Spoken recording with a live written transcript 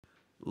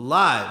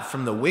Live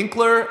from the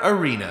Winkler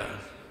Arena.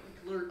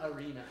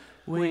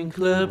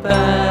 Winkler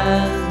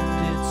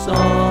Bandits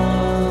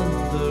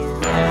on the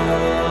run.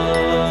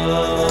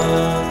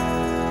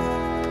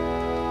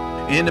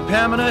 In the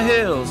Pamina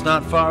Hills,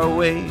 not far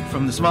away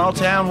from the small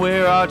town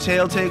where our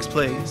tale takes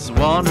place,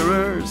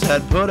 wanderers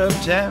had put up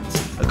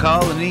tents, a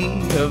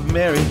colony of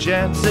merry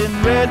gents. In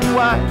red and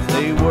white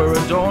they were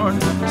adorned,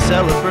 to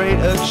celebrate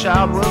a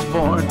child was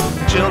born.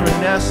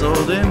 Children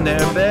nestled in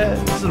their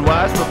beds, and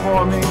wives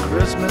performing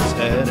Christmas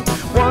head.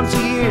 Once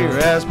a year,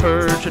 as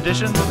per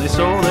tradition, they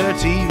sold their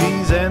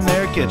TVs and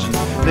their kitchens.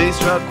 They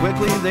struck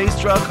quickly, they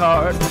struck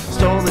hard,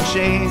 stole the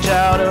change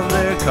out of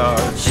their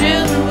cards.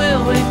 Children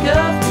will wake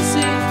up to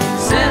see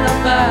Santa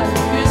by the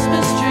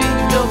Christmas tree.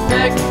 Go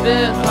back to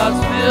bed, hearts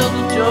filled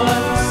with joy.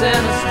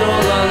 Santa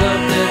stole all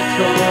of their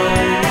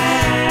toys.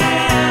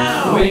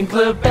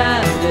 Winkler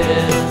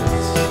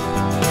Bandits,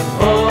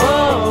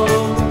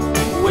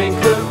 oh,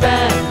 Winkler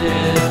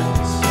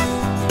Bandits,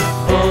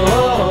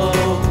 oh,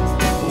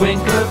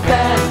 Winkler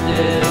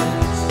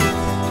Bandits,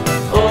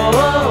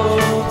 oh,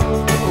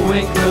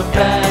 Winkler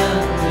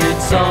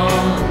Bandits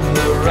on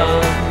the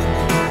run.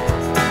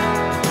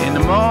 In the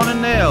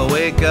morning they'll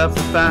wake up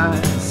to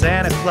find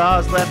Santa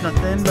Claus left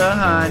nothing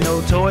behind.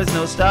 No toys,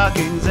 no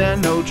stockings,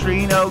 and no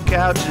tree, no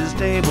couches,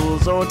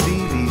 tables, or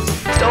TVs.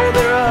 Stole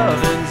their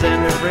ovens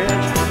and their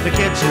fridge, their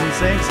kitchen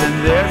sinks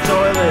and their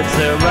toilets,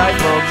 their light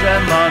bulbs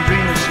and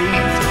laundry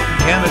machines,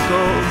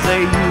 chemicals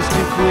they used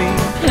to clean.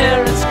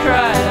 Parents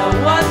cried out,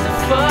 what the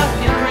fuck,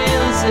 in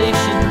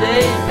realization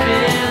they'd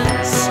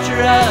been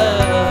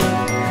struck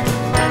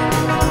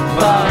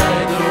by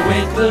the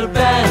Winkler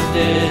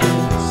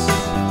Bandits.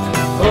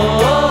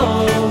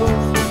 Oh,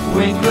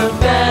 Winkler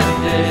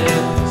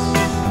Bandits,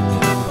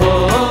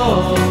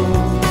 oh,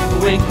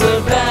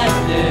 Winkler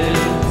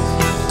Bandits,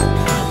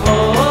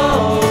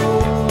 oh,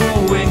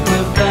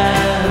 Winkler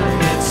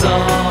Bandits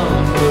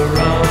on the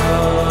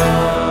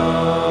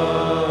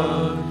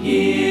run.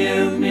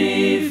 Hear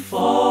me,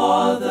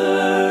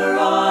 Father,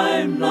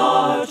 I'm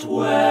not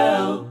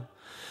well.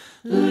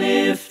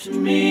 Lift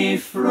me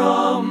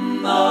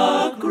from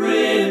the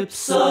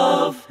grips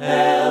of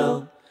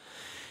hell.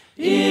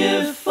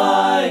 If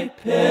I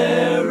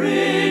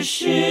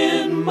perish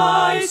in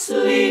my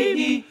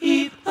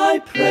sleep, I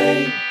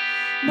pray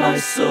my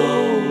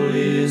soul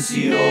is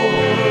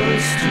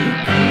yours to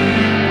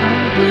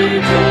keep.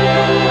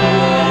 Rejoice,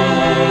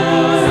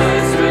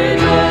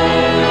 rejoice,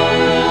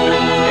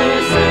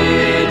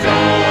 rejoice,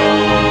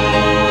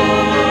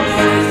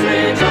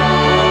 rejoice,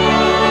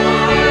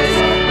 rejoice,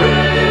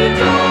 rejoice.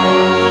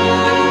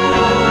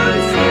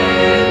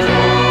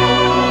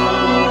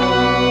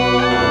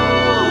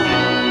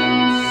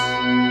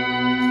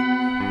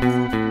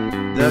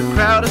 The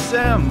crowd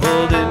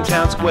assembled in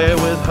town square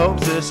with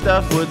hopes this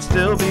stuff would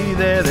still be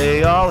there.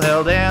 They all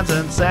held hands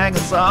and sang a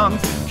song,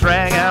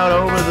 rang out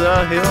over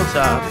the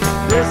hilltop.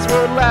 This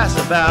would last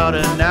about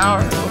an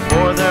hour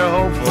before their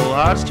hopeful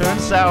hearts turned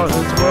sour.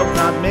 This world's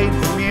not made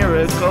for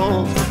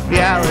miracles,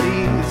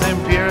 reality's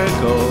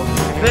empirical.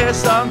 Their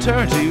song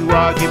turned to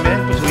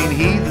argument between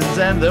heathens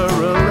and the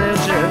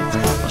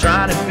religious,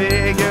 trying to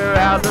figure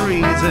out the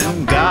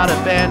reason God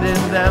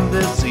abandoned them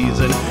this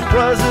season.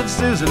 Was it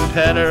Susan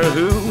Penner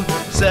who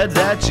said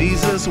that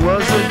Jesus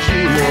was a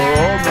Jew, or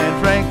old man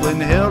Franklin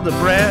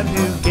Hildebrand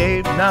who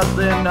gave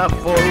nothing up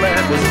for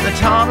land? Was it the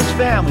Thomas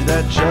family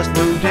that just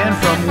moved in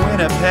from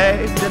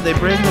Winnipeg? Did they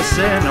bring the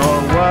sin,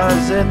 or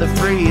was it the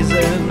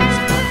Friesens?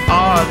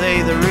 Are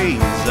they the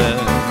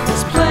reason?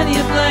 There's plenty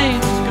of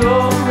blame to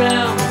go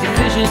around,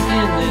 division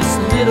in this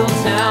little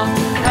town.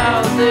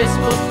 How are they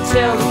supposed to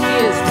tell the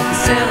kids that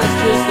Santa's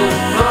just a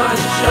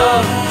bunch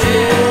of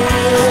kids?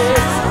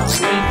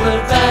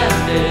 Winkler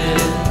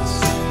Bandits,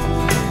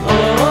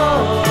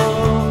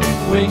 oh,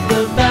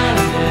 Winkler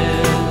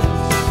Bandits,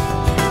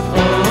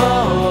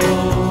 oh,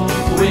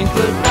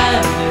 Winkler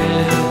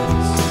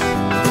Bandits,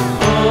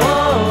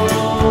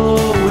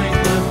 oh,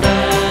 Winkler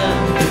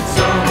Bandits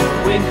on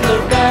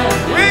Winkler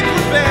Bandits.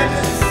 Winkler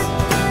Bandits!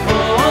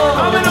 Oh,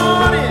 Coming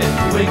on in!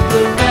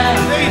 Winkler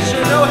Bandits. They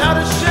sure know how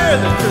to share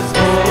the Christmas